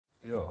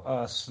Yo,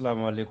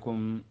 assalamu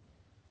alaikum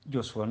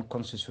Joswan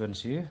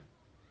constituency.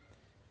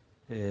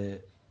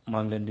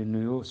 Maa ngi leen di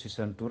nuyu si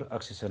seen tur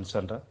ak si seen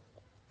santa.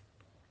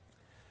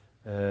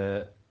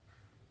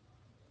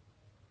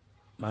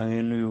 Maa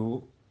ngi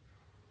nuyu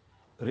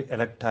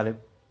re-elect Talib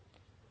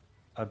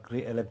ak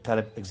re-elect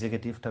Talib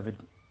executive tamit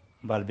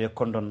mbal be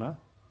kondon na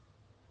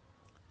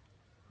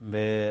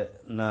mbe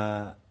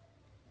na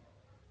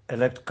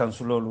elect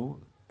councilolu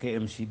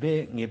KMC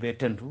be nge be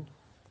tentu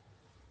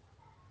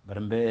bar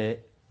mbe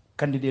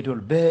candidatol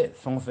be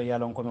fongo fe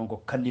yalon ko men ko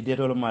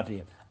candidatol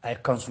mati ay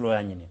councilo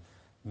ya ñini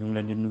ñu ngi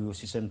leen di nuyu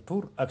si seen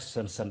tour ak si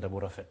seen santa bu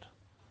rafet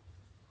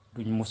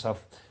duñ Musa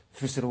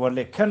fisir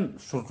wala kenn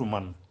surtout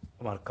man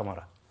Omar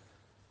Camara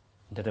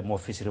ndete moo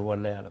fisir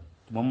wala yàlla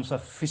moom Musa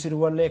fisir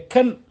wala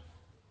kenn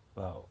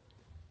waaw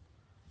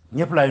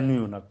ñëpp laay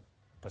nuyu nag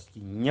parce que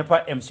ñëpp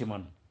a em si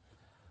man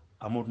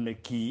amul ne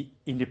kii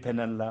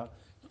indépendant la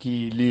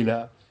kii lii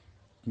la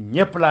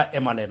ñëpp laa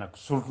emale nag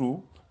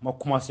surtout ma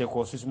commencé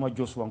ko si suma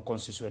Joswan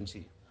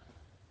constituency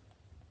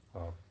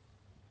waaw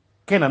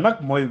kenn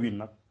nag mooy win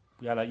nag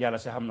yàlla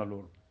si xam na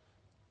loolu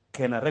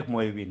kenn rek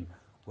mooy win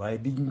waaye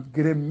di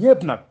gërëm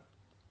ñëpp nag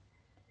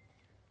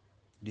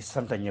di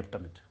sant ñëpp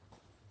tamit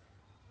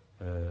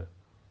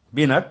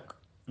bii nag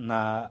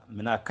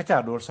mina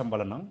kaca dool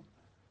sambala nang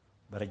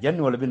bara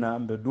janni wala bina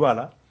mbe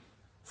duwala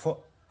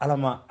fo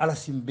alama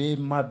alasim be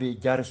ma be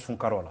jaare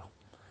sunkaro la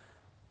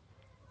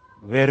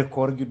weeri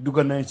koor gi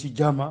dugal nañ si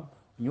jama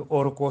ñu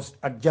oor ko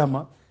ak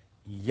jama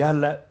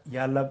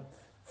yàlla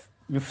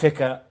ñu fekk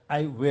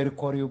ay weeri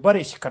koor yu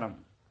bari si kanam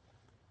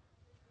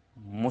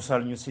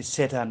musal ñu si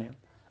seetaane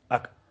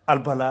ak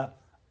albala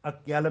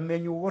ak yàlla mee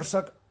ñu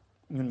wërsëg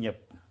ñun ñëpp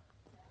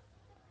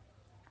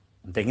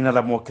nte na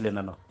la moo kile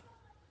na nag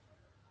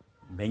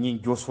mais ñi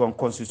Joswan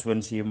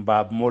constituency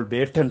mbaa mool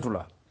bee tentu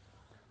la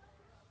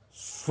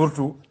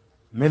surtout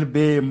mel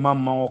bee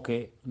mamma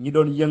oke ñi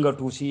doon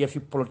yëngatu si yafi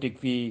politique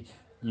fii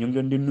ñu ngi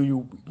leen di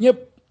nuyu ñëpp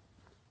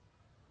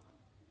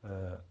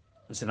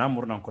sina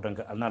murnan ko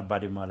tanka alnal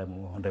badi male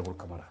mo honorable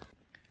Camara.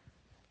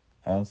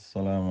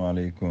 Assalamu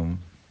alaikum.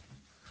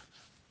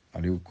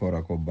 Aliou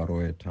kora ko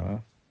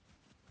baroeta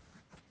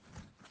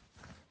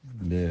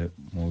de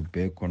mo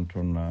be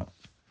kontonna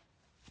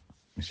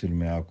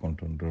musilme a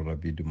konton do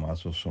rabidi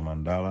maso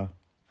somandala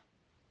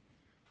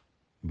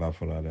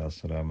bafalale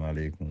assalamu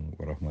alaikum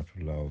wa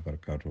rahmatullahi wa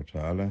barakatuh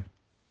ta'ala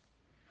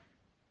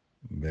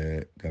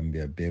be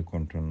Gambia be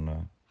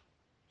kontonna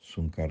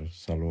sunkar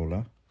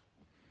salola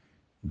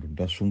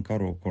dunda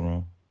sunkaro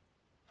kono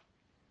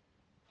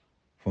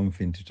fom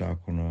fintita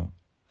kono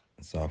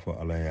safo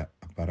alaya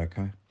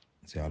baraka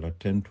si ala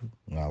tentu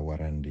nga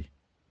warandi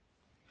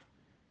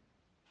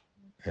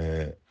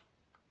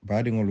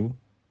baadiŋolu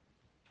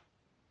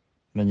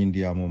nañi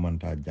ndiyamo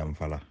manta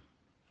jamfala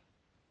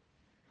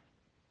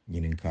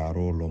ñinin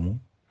kaaro lomu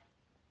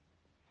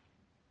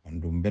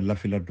andum bella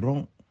fila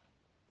dron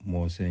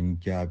mo sen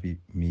jaabi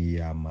mi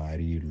ya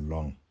mari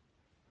long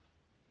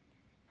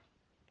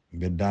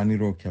be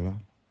daniro kela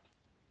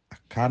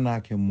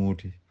akana ke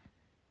moti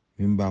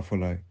min ba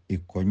fola e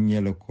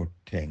konyele ko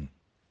teng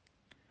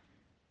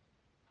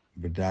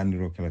be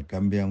daniro kela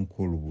gambian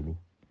kolubulu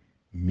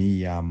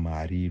mi ya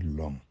mari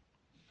long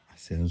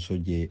sen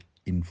soje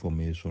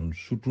information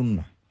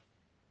sutunna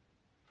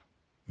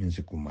min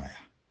sikumaya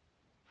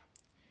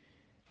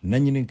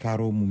nanyini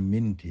karo mu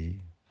minti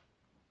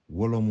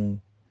wala mu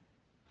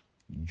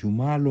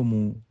jumalo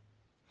mu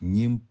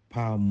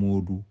nyimpa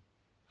Modou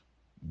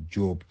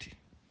Jobe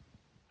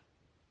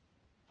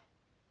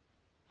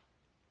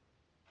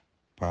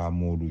pa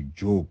Modou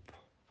Jobe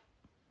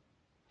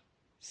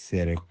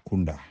sere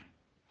kunda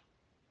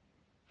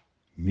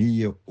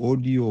miye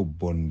audio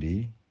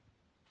bondi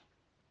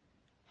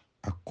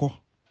ako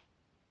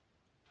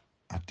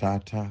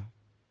atata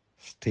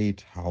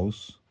State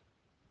House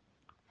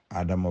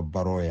Adama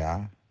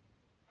Baroya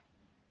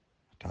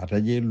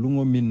tata je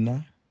lungo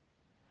minna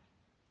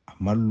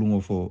amal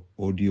lungo fo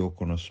audio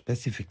kono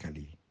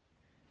specifically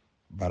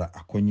bara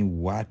akonyi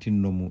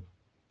watinnomu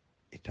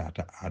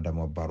itata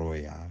Adama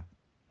Baroya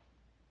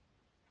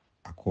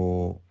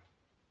ako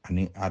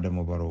anin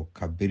Adama Baro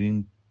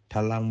kabirin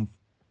talam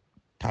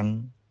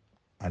tang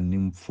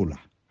anin fula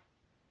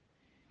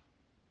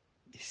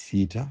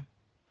sita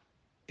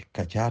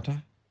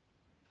kachata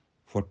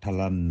fo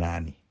talan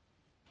nani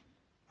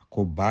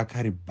ko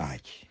Bakari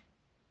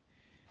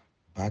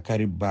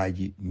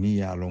Baji mi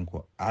yalon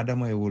ko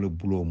Adama e wole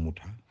bulo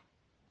muta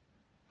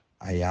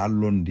a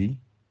yalondi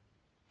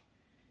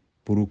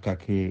pour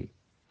kake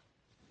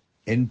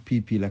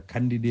NPP la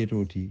candidate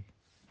oti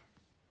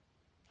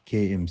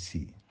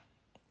KMC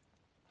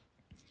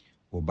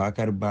wo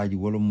Bakari Baji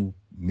wala mu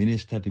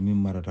minister min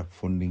marata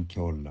funding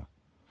kewla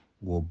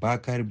wo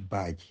Bakari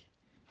Baji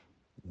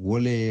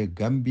wole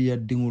Gambia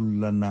dingul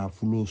la na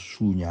fulo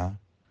sunya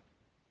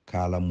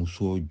kala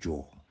muso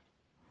jo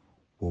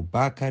wo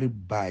Bakari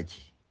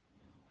Baji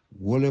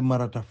wole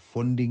marata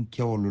funding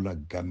kewlu la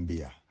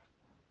Gambia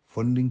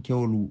funding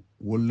kewlu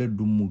wole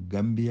dumu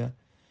Gambia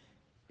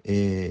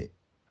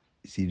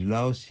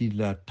sidilao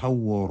sidla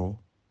taworo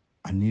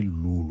ani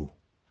lulu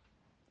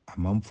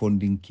amam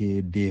fondin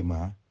ke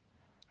dema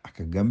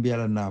aka Gambia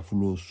la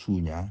nafulo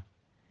sunya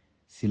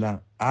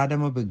sila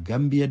adama be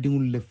Gambia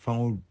dingul le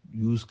fango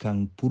use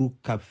kan pour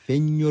ka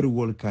fenyori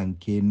wol kan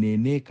ke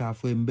nene ka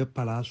fo mbe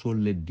palaso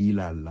le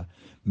dilalla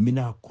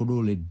mina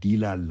kodo le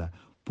dilalla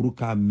pour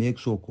ka make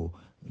soko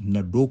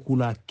na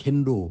dokula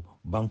kendo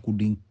banku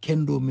din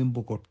kendo min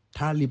boko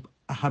Talib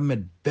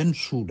Ahmed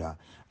Bensouda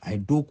ay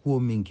dokuo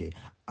minke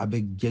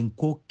abe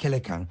jenko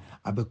kelekan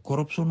abe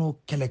corruptiono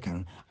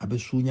kelekan abe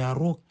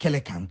sunyaro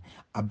kelekan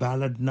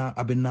abaladna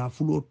abe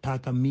nafulo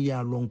taka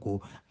miya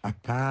lonko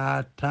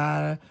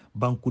akata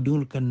banku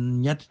dingol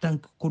kan nyatitan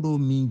kodo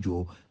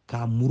minjo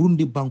ka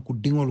murundi banku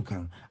dingol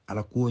kan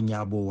ala ko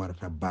nyabo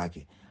warta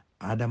bake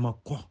adama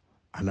ko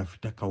ala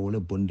fita ka wole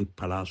bondi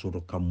palaso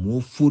do ka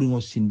mo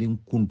furingo sindin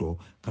kunto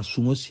ka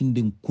sungo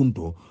sindin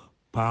kunto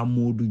pa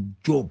Modou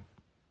Jobe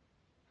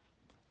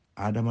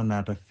adama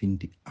nata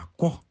finti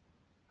ako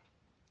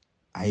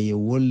aye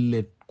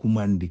wolle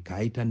kumandi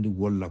kayitandi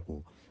wolla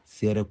ko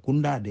sere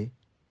kundade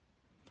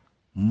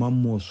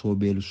mammo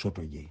sobelu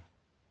sotoje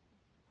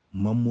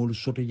mammolu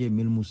sotoje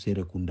milmu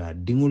sere kunda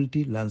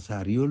dingolti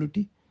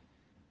lansarioluti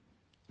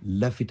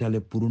lafitale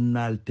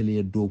purunnal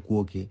tele do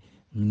koke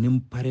nim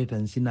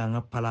paretan sina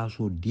nga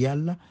palaso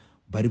dialla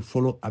bari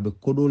folo abe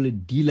kodole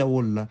dila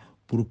walla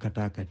pour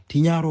kataka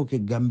tinyaro ke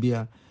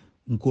Gambia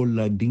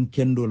nkolla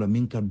dinkendo la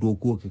minka do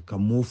koke ka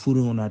mo furi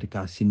onati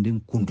ka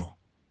sindin kundo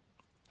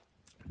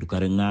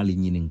dukare ngali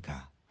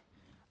nyininka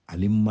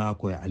alimma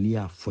ko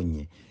aliya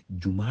fonye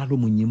jumalo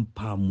mu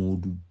nyimpa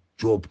Modou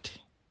Jobe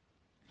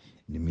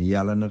nimi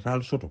yala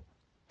natal soto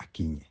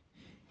akinye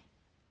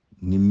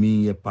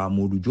nimi ye pa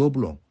Modou Jobe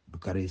lo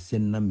dukare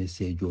senna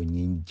message o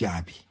nyin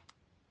jabi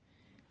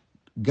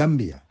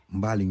Gambia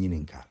mbali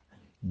nyininka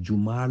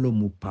jumalo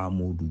mu pa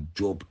Modou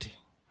Jobe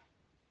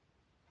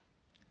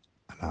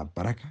ala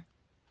baraka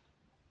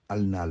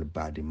alnal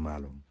badi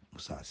malo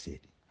Musa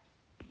Saidy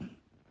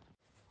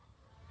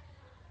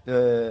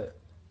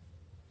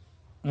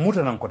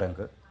muta nan ko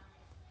tanka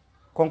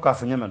kon ka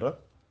fa nyamendo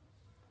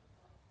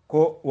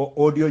ko wo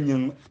audio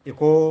nyin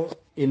ko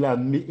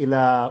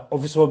ila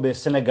office be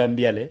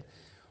Sénégambia le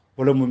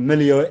wala mu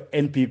melio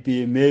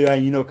NPP meyo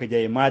yino ko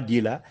jey ma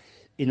dila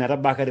ina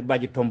rabakari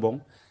baji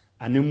tombong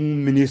ani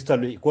ministre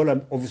le ko la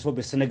office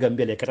be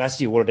Sénégambia le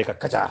katasi wala de ka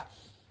kacha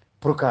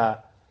pour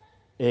ka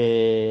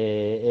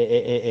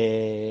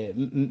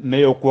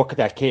meyo ko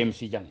kata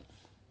KMC jang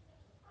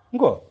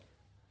ngo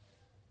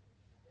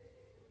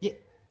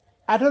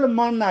adol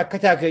man na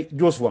kacha ke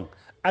Joswang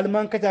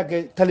alman kacha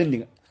ke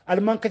talinding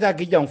alman kacha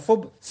ke jang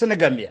fob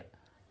Sénégambia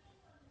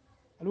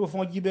alwo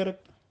fon jibe rek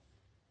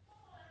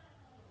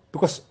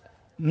because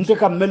nte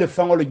kam mele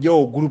fangolo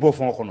jewo groupe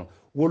fon kono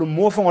wolu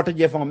mo fon wata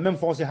je fon même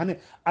fon si hani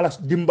ala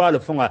dimbalo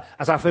fon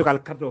asa fay kal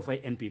carte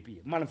fay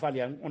NPP man fal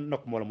ya on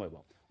nok mo la moy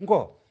ba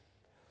ngo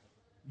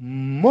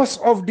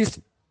most of this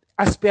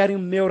aspiring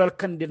mayoral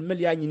candidate mel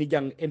ya ni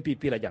jang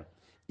NPP la jang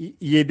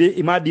yebe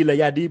imadi la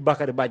yadi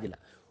Bakary Badji la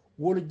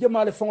wolu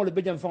jemaale fongolo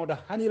be jam fongoda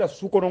hani la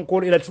sukoron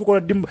ko ila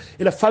sukoron dim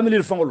ila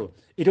family fongolo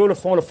ite wala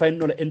fongolo fay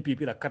no la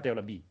NPP la carte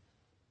la bi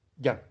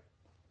jang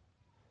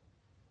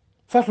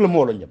fatlo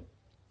molo jam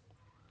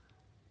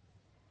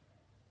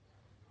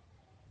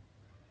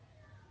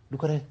du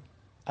ko re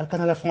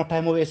alkana la fond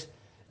time wes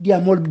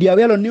diamol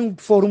diawelo ni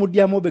forum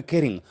diamo be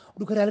kering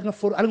du ko re alkana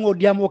for alngo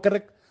diamo ke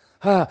rek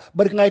ha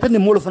bari ngay tan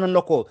molo fanan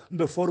lako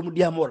be forum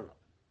diamol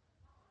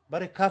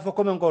bari ka fa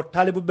ko men ko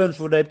talibu ben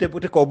souda te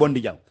ko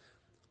bondi jam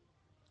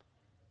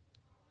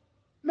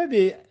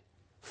maybe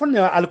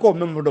funnya alko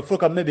member do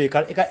foka maybe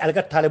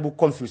alga talibu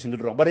confusion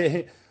do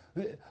bari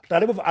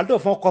talibu aldo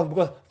fon ko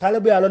because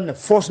talibu alon ne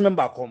force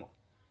member koma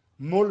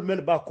mol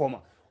mel ba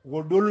koma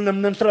wol dol nam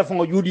nan tra fon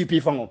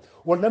UDP fon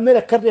wol na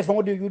mel carte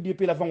fon do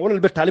UDP la fon wol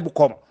be talibu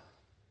koma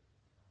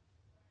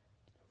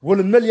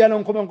wol mel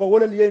yanon ko men ko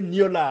wol ye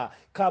niola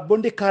ka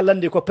bondi ka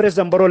lande ko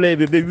president barole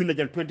be winna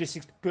jal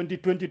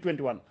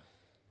 2021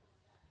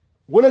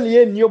 wol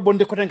ye nio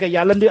bondi ko tan ka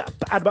yalande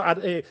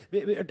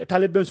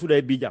talibu ben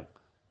souda bi jang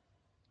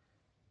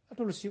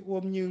atolu si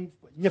wom ñi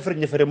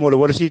ñefere mo la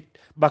wala si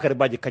Bakary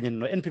Badji kanyen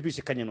no NPP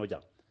si kanyen no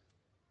jang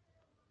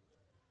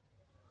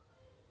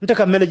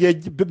ntaka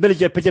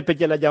meleje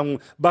peje la jang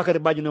Bakary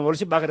Badji no wala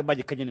si Bakary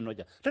Badji kanyen no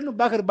jang tan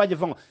Bakary Badji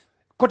fon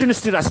Cotton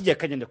Street asi je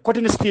kanyen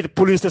Cotton Street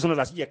police station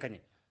la si je kanyen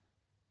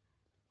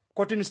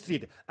Cotton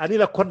Street ani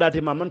la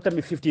kodate ma man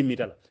tammi 50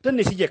 meter tan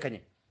ne si je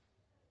kanyen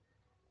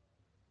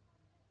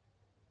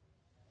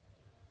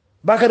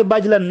Bakary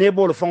Badji la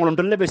nebol fongolon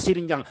to lebe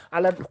siri njang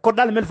ala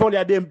kodal mel fol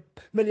ya de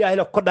mel ya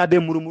ila kodda de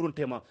murumurun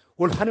tema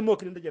wol hani mo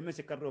kinde je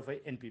mesi kardo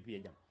fay NPP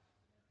jang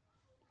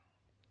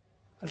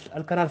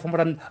al kanal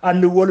fomatan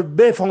and wol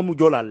be fong mu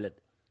jolal let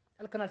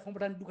al kanal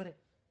fomatan dugare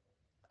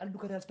al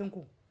dugare al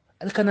tanko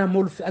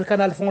al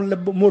kanal fong le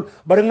mol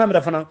bari ngam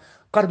da fana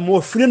kar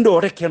mo filindo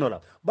rek kenola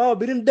bawo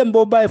birin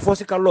dembo bay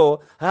fosi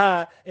kallo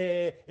ha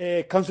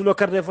kansulo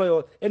karde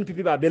fayo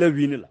NPP ba bele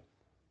wini la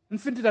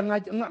mfinti da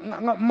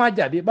nga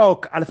jabi bawo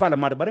alfa la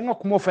mad bari nga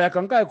ko mo faya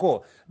kan kay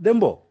ko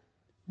dembo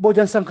bo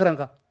jan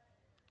sankaranka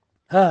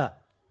ha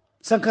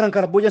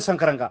sankarankara boja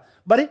sankaranka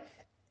bari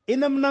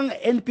inam nang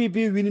NPP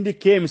winindi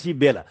KMC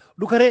bela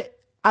dukare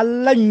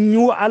alla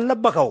ñu alla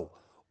bakaw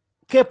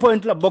ke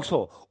point la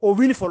boxo o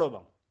wini follow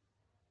bang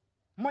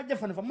ma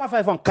jafane fa ma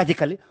fay fa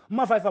kajikali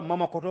ma fay fa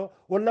mama koto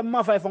wala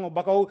ma fay fa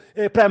bakaw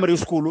primary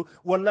school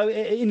wala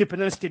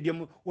independence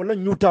stadium wala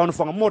newtown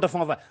fa mota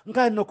fa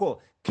ngai noko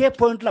ke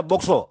point la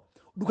boxo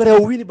dukare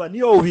o wini ba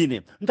ni o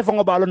wini nta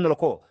fa balon na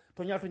ko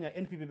to nyaato nya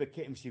NPP be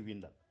KMC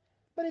winda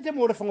bari te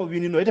mo da fa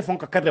wini no ite fa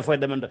ka kadre fa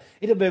demanda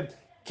ite be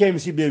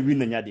KMC be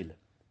winna nyaadi la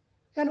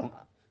yalo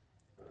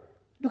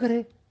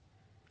dukare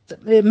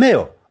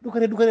meyo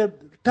dukare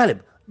talib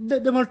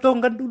demal to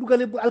ngaddu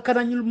dukare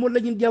alkana ñul mo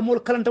lañu diamol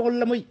kalanta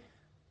wala moy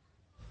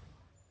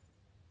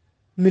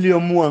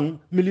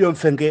million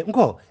fenge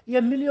ngo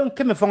ya million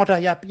keme fangota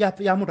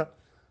ya muta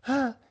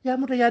ha ya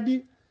muta ya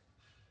di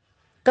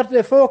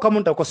carte fo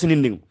kamunta ko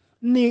sininding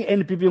ni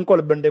NPP ko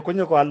bende ko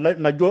nyako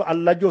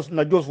alla jos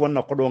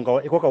wonna ko do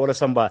ngaw e ko ka wala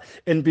samba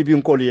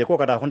NPP ko ye ko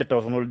ka da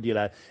 100,000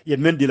 dila ye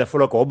men dila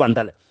folo ko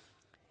bandale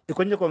e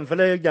ko nyako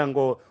fele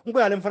jango ngo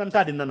yalem fanan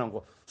tadi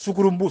nanango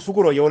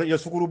sukuro ye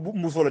sukuru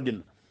muso la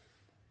din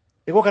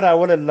e ko ka da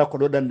wala la ko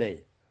do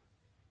dande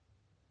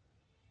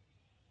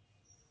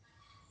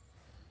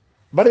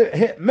bari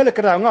mele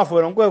kata nga fo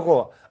ngo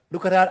ko du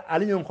kata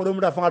ali nyon ko do mu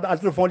da fa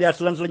altul fon ya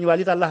tlan lañu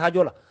wali ta la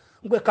hajola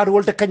ngo ka do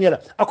wolte kanyela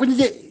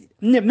akunye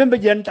membe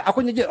jenta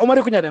akunye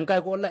Omar ko nyaden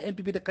kay ko wala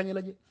MPP de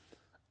kanyela je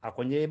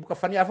akunye bu ko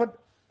fan ya fat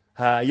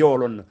ha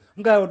yolon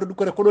nga do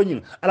ko ko do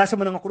nyin ala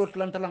sama nga ko do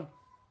tlan talang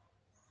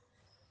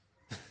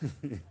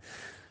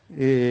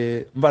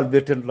mbal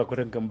beten la ko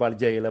tan kam mbal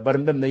jeyla bar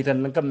ndem nay tan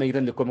lan kam nay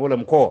tan ko wala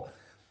ko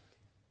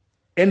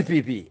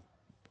NPP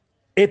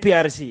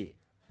APRC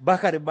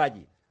Bakari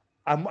Badji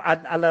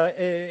ala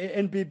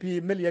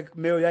NPP mel yak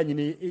mew yañi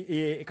ni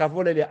ka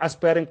volele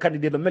aspiring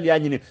candidate mel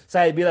yañi ni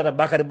say bi la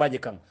Bakari Badji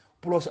kan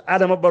plus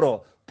Adama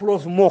Baro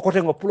plus mo ko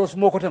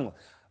tengo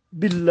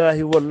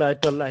billahi wallahi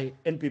tallahi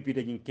NPP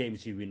de ñi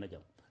KMC wi na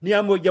jam ni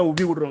amo jaw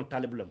bi wudron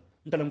taliblam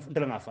ntalam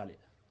nga fale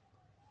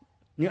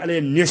ni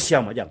ale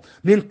nesiama jam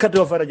min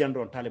kaddo fara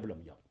jandon taliblam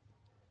jam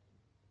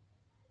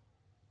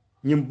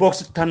ñim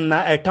box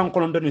tanna ay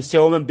tankolon don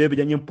sewom bebe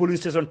jam ñim police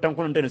station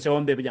tankolon don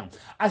sewom bebe jam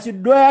asi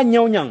doya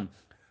ñew ñang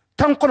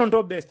tankolon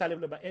do be talib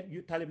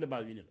le ba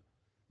winil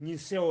ñi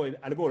sewo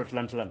albo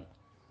atlantalan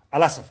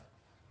alasaf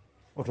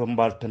oto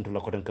mbal tantu la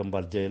ko den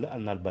kambal jeyla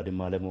annal badi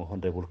malemo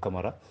honorable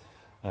Camara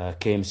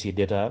KMC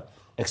data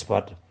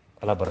expert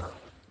ala baraka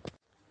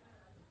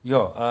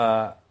yo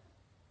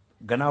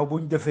gannaaw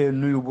buñ defee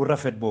nuyu bu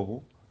rafet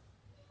boobu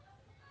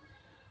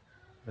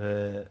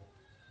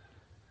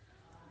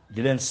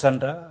di leen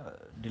santa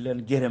di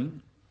leen gërëm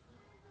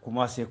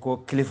commencé ko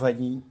kilifa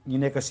ñi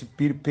nekk si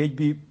biir page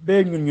bi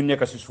ba ñun ñu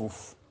nekk si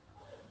suuf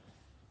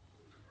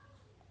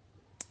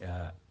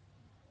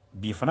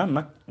bi fanan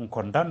nag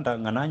nkondanda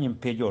ngana ñim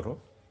page oto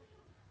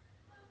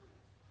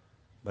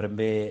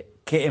barembe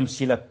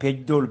KMC la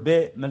page dol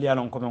be mel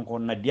yalon ko men ko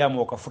na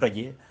diamo ka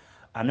futaje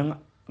anan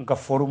nka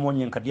forumo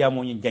nyen ka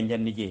diamo nyen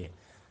janjanni je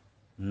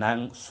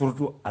nan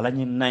surtout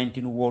alani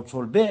 19 words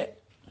ol be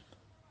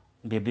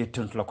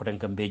tontu la ko den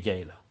kam be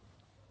jayla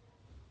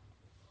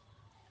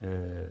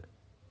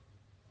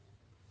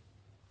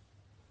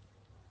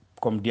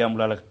comme diam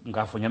la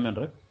nga fo nyamen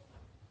rek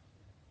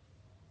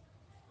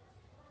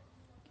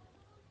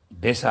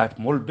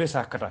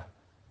besa kata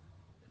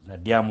na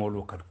diamo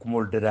lu kat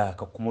kumol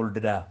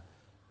deda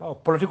ba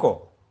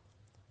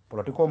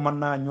politiko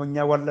manna ñoo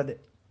ñawal la de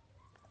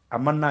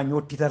amanna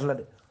ñoo titar la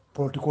de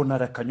politiko na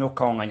rek kanyo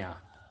kawnganya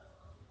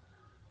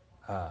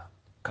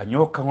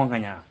kanyo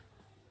kawnganya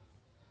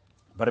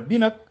bar bi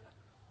nak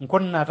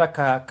ngon na ta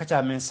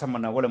kacha men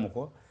samana wala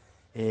muko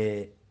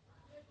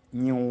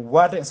ñi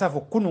wada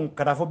safo kunun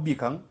kada fo bi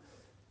kan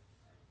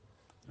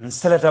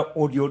nselata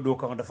audio do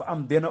kan dafa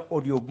am ben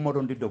audio bu ma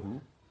don di deglu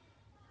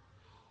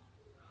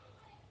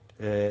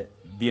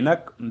bi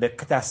nak mbe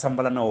kacha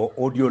sambala na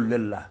audio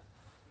lella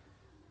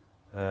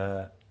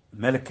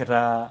mel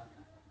kata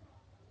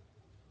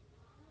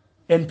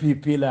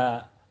NPP la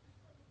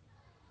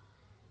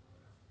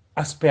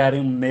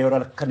aspiring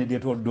mayoral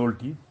candidate o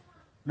dolti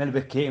mel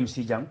be KMC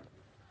jang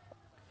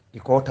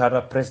iko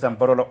tara president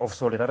barola of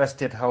sole tara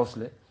state house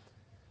le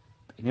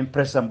nim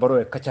president baro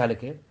e kacale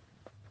ke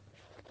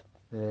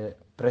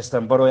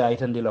president baro ya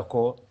itandi la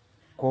ko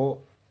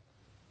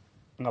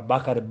nga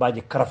Bakari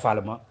Badji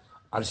karafalma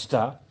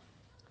alsta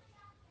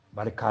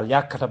bari kal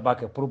yakata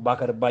bake pour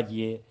Bakari Badji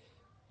e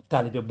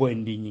talibe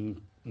boyndi ñi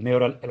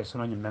mayoral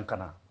election ñu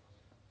menkana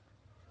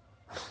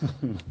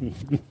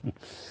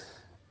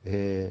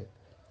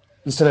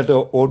installé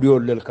audio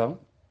lel kan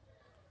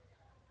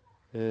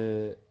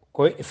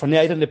ko fane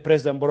aytande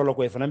président borolo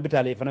ko fane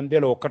bitale fane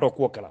belo kato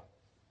ko kala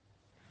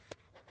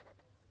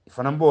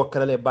fane bo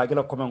kala le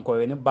bagila komen ko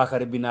ni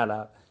Bakari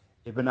binala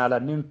e binala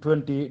nin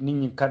 20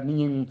 nin kat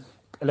nin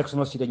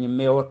election sita ni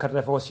meyo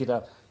carte fo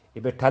sita e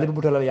be talibe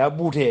butala ya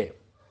bute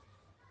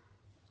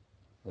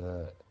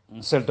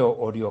installé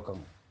audio kan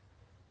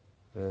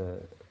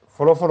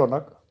folo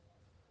nak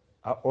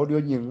a audio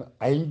ñing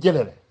ay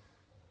jelele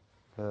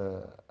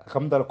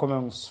xam dal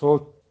comme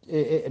so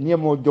ni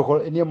mo joko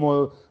ni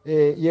mo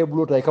ye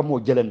bulo tay kam mo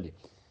jelandi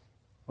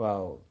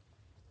waaw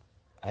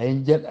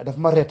ay jël daf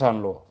ma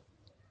retaan loo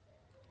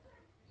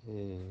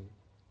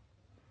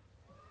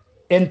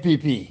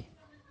NPP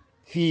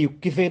fii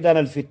ki fay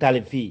daanal fi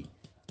talib fii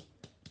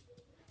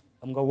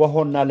xam nga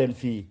waxoon naa leen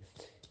fii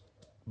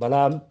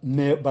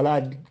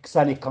balaa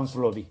sànni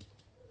councilor bi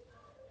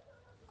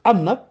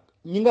am nag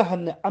ñi nga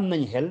xam ne am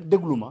nañ xel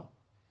déglu ma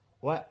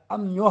waaye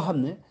am ñoo xam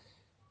ne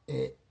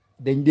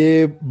dañ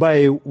dee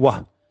bàyyi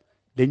wax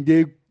dañ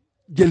dee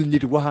jël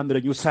nit waxam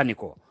rek ñu sànni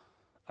ko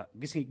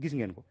gis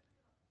ngeen ko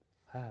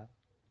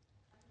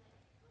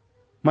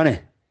ma ne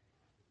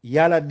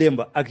yàlla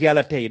démba ak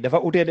yàlla tey dafa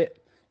utee de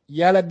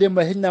yàlla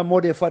démba xëy na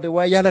moo dee fàtte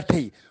waaye yàlla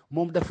tey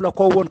moom daf la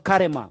ko woon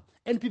carrément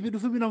NPP du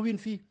fi mën a win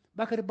fii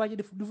Bakary Badji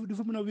du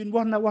fi mën a win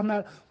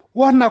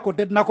wax naa ko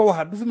te naa ko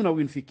waxaat du fi mën a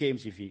win fii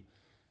KMC fii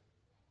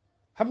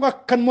xam nga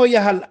kan mooy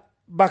yaxal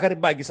Bakary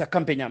Badji sa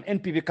campagne am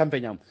NPP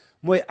campagne am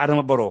mooy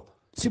Adama Barrow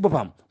si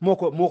boppam moo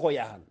ko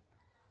yaxal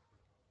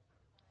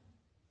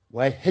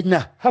waaye xëy na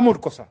xamul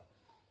ko sax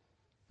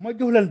ma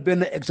jox leen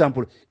benn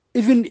exemple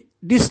even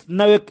this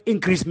NAWEC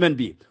increasement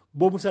bi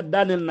boobu sax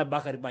daaneel na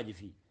Bakary Badji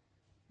fii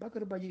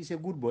Bakary Badji is a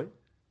good boy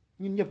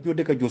ñun ñëpp ñoo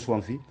dëkk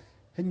Josuwam fii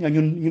xëy na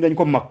ñun dañ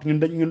ko mag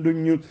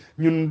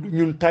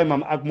ñun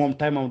taymam ak moom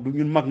taymam du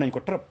ñun mag nañ ko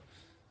trop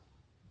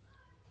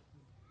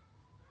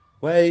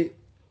waaye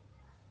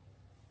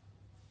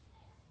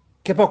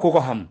képp ku ko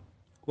xam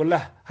wala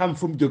xam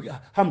fu mu jóg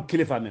xam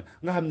kilifa mi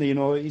nga xam ne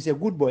is a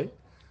good boy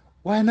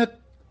waaye nag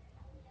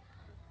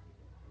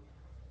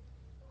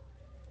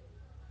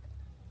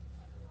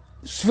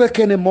su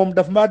fekkee ne moom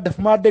daf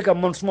maa dégg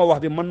man suma wax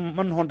bi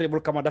man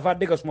honorable Camara dafa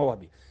dégg suma wax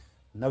bi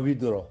na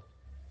withdraw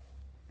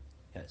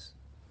yes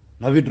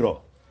na withdraw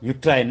ñu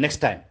try next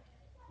time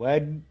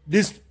waaye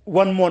this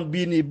 1 month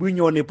bii nii buy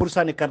ñëw nii pour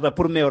sànni carte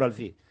pour mayoral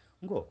fii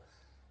ngo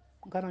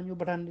ngana ñu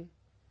batandi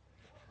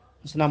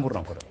sinambur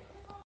na ko